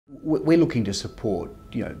We're looking to support,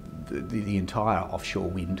 the entire offshore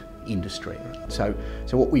wind industry. So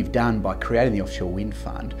what we've done by creating the Offshore Wind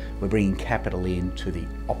Fund, we're bringing capital into the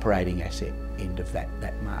operating asset end of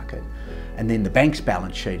that market. And then the bank's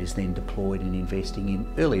balance sheet is then deployed in investing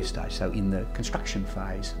in earlier stage, so in the construction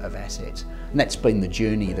phase of assets. And that's been the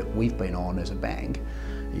journey that we've been on as a bank,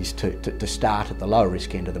 is to start at the lower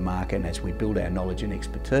risk end of the market, and as we build our knowledge and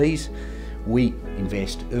expertise, we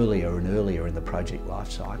invest earlier and earlier in the project life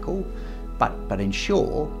cycle, but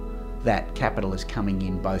ensure that capital is coming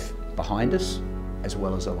in both behind us as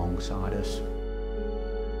well as alongside us.